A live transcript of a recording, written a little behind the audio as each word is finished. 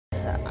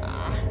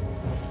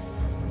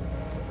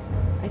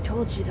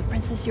told you, the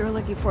princess you were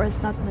looking for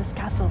is not in this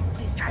castle.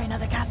 Please try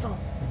another castle.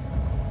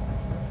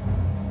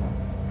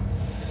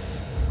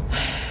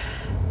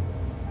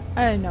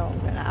 I know I'm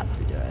gonna have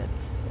to do it.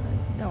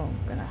 I know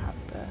I'm gonna have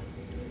to...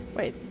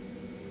 Wait.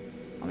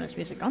 Ominous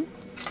music on?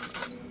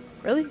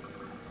 Really?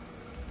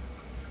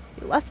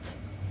 You left?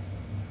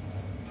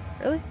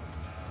 Really?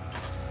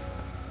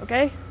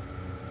 Okay.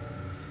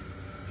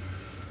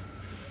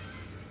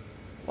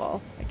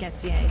 Well, I can't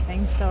see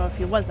anything, so if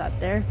he was out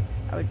there,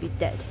 I would be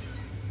dead.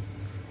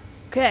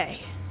 Okay.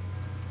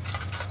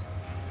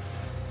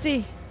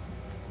 See.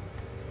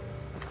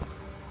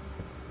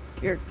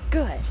 You're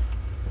good.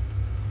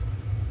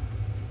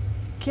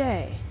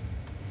 Okay.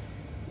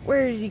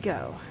 Where did he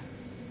go?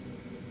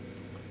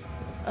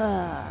 You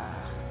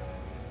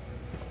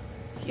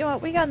know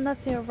what? We got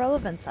nothing of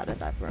relevance out of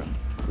that room.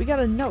 We got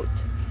a note.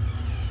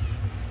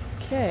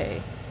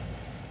 Okay.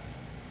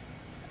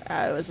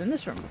 I was in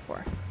this room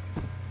before.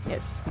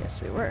 Yes,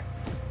 we were.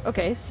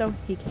 Okay, so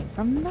he came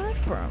from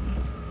that room.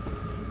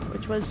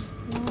 Which was...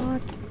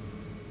 what?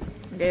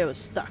 Okay, it was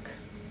stuck.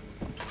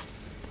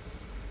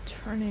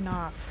 Turning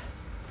off.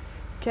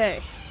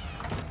 Okay.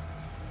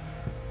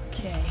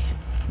 Okay.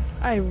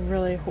 I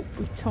really hope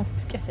we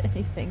don't get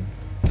anything.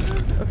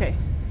 Okay.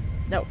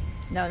 No.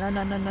 No, no,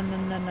 no, no, no, no,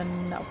 no, no,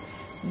 no.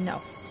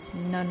 No.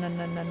 No, no,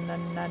 no, no, no,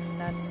 no,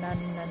 no, no,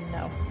 no,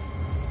 no.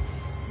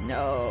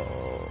 No.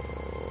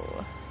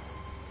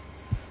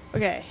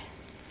 Okay.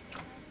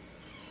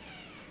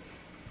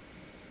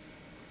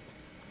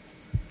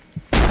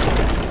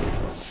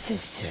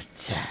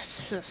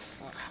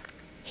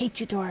 Hate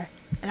you, door,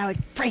 and I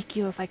would break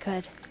you if I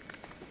could.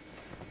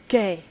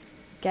 Okay,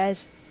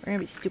 guys, we're gonna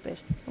be stupid.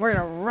 We're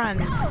gonna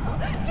run.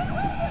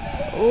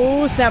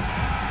 Oh snap!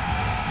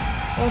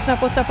 Oh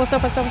snap! Oh snap! Oh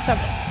snap! Oh snap! Oh snap!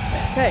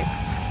 Okay,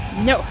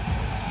 no,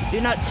 do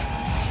not.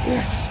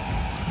 Yes,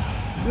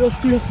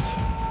 yes.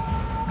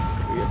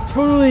 We are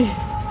totally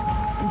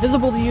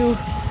invisible to you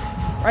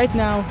right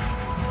now.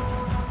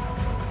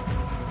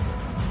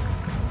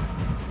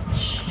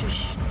 Shh,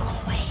 go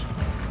away.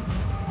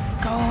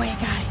 Go away,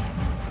 guy.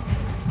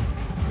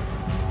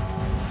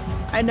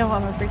 I know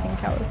I'm a freaking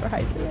coward for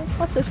hiding in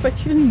process,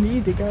 but you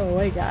need to go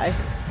away, guy.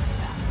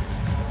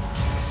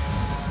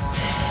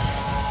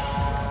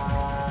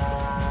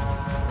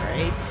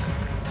 Great.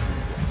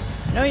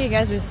 I know you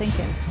guys are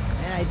thinking,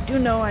 and I do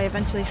know I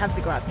eventually have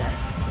to go out there.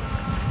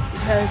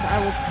 Because I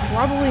will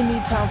probably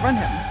need to outrun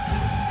him.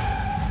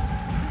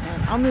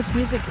 And ominous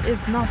music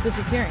is not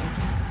disappearing.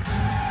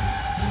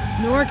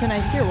 Nor can I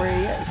hear where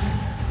he is.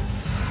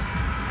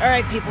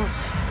 Alright,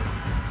 peoples.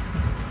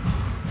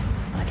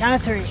 On the count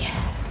of 3.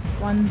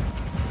 1,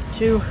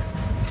 2,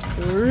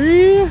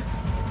 3.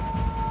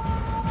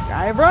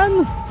 Guy,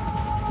 run!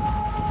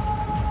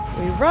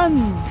 We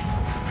run!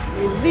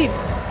 We leap!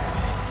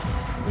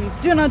 We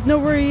do not know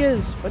where he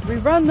is, but we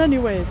run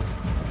anyways.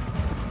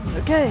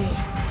 Okay,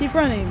 keep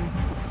running.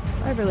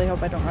 I really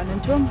hope I don't run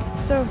into him,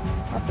 so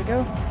off we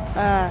go.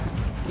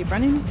 Keep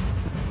running?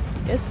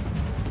 Yes?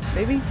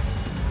 Maybe?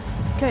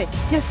 Okay,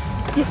 yes!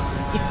 Yes!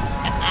 Yes!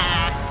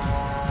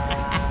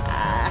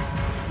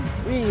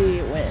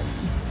 We win.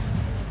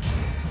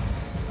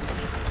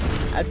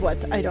 At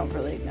what? I don't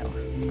really know.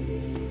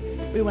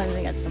 We win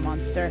against the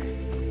monster,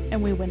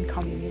 and we win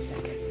calming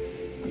music.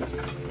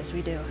 Yes, yes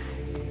we do.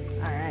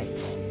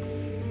 Alright.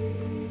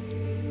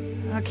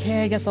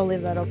 Okay, I guess I'll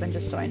leave that open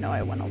just so I know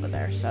I went over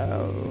there,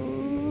 so...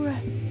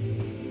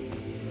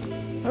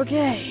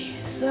 Okay,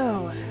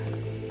 so...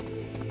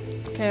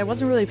 Okay, I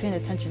wasn't really paying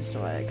attention to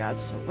what I got,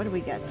 so what do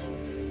we get?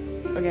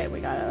 Okay, we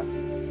got a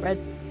red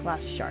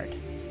glass shard.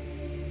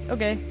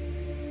 Okay.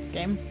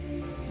 Game.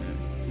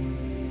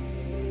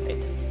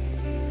 Wait.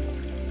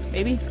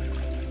 Maybe?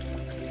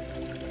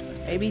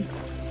 Maybe?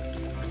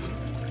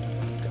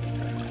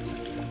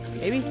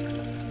 Maybe?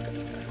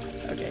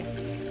 Okay.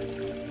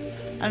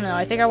 I don't know,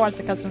 I think I watched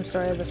the custom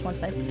story of this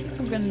once. I think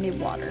I'm gonna need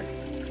water.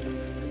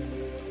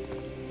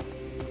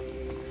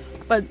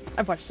 But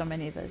I've watched so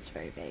many that it's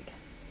very vague.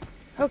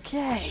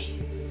 Okay.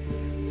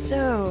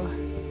 So...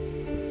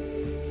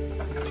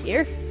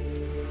 here?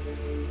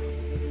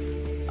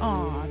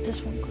 Aw,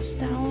 this one goes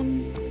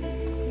down.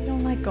 I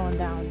don't like going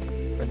down.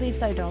 Or at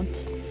least I don't.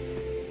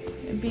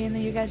 And being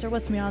that you guys are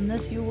with me on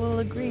this, you will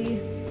agree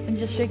and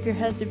just shake your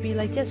heads and be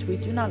like, yes, we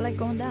do not like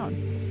going down.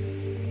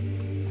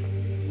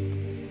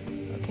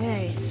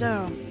 Okay,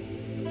 so...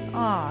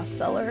 aw,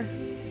 cellar.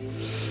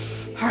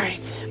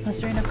 Alright,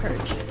 mustering of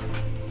courage.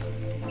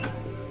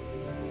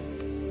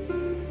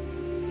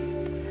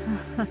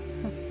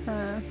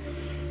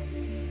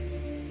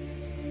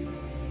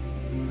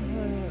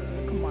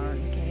 Come on,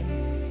 game.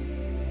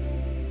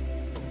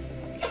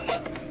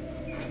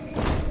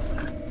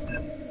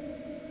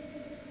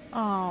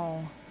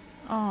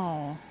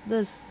 Oh,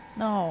 this,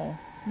 no,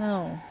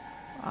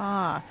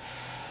 ah.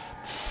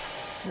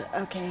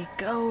 Okay,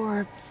 go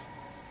or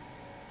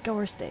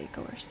stay.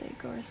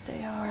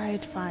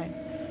 Alright, fine.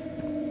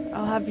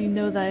 I'll have you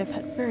know that I've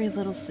had very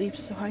little sleep,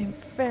 so I am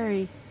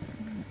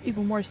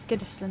even more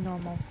skittish than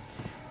normal.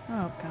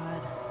 Oh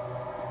god.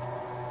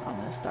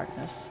 Ominous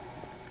darkness.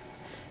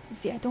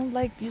 See, I don't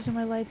like using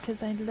my light because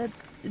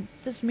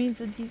this means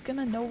that he's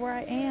gonna know where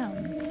I am.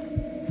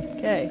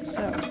 Okay,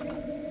 so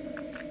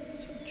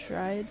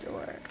try a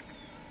door.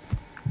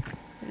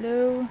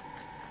 Hello?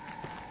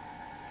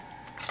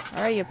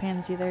 Alright, you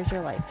pansy, there's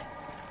your light.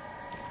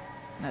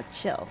 Now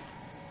chill.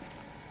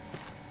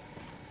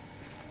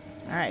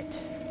 Alright.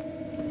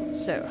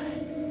 So.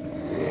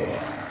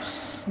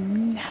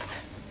 Snap!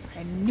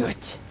 I knew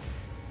it!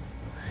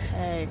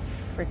 I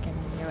freaking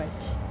knew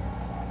it.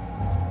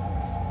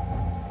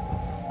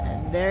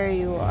 And there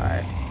you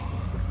are.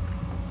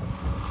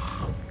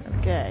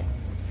 Okay.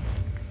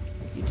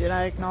 You do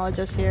not acknowledge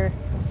us here.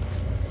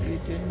 You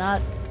do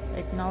not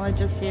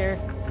acknowledge us here.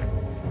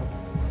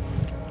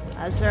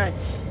 That's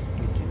right.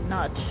 You do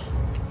not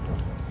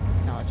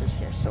acknowledge us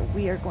here. So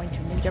we are going to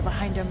ninja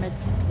behind him at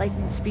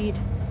lightning speed.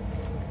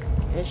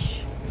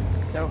 Ish.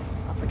 So,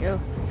 off we go.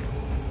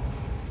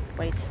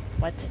 Wait,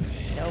 what?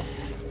 No.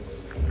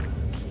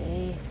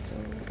 Okay, so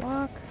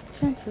walk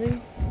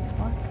gently.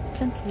 Walk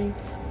gently.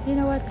 You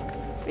know what?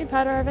 We've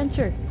had our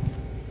adventure.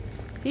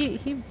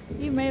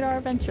 He made our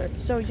adventure.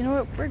 So, you know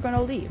what? We're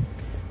gonna leave.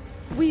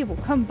 We will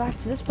come back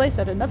to this place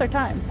at another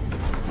time.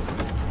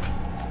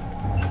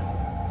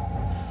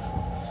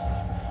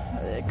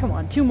 Come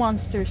on, 2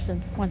 monsters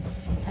and 1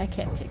 I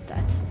can't take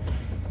that.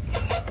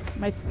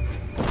 My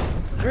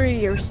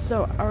 3 or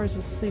so hours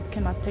of sleep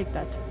cannot take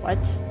that. What?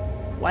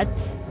 What?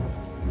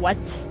 What?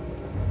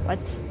 What?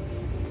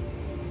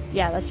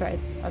 Yeah, that's right.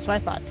 That's what I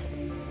thought.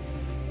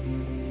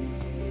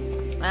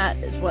 That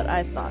is what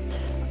I thought.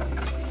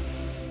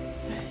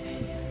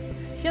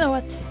 You know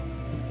what?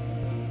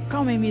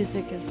 Calming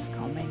music is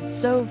calming,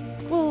 so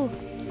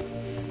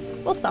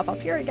we'll stop up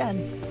here again.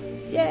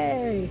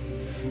 Yay!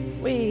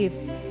 We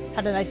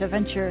had a nice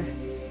adventure.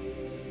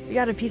 We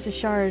got a piece of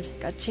shard,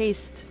 got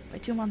chased by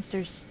 2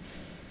 monsters.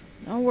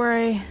 Don't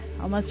worry,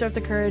 I'll muster up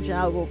the courage and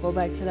I will go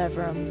back to that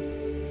room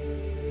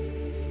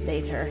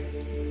later.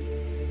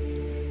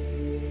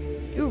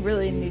 You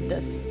really need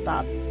to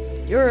stop.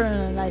 You're in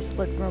a nice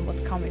lit room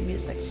with calming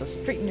music, so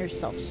straighten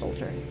yourself,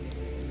 soldier.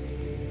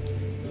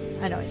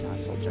 I know he's not a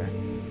soldier.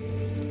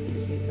 He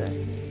just needs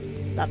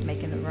to stop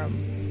making the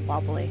room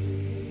wobbly.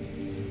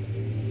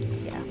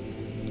 Yeah.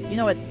 You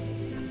know what?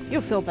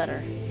 You'll feel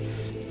better.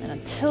 And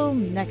until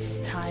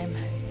next time,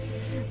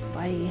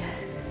 bye.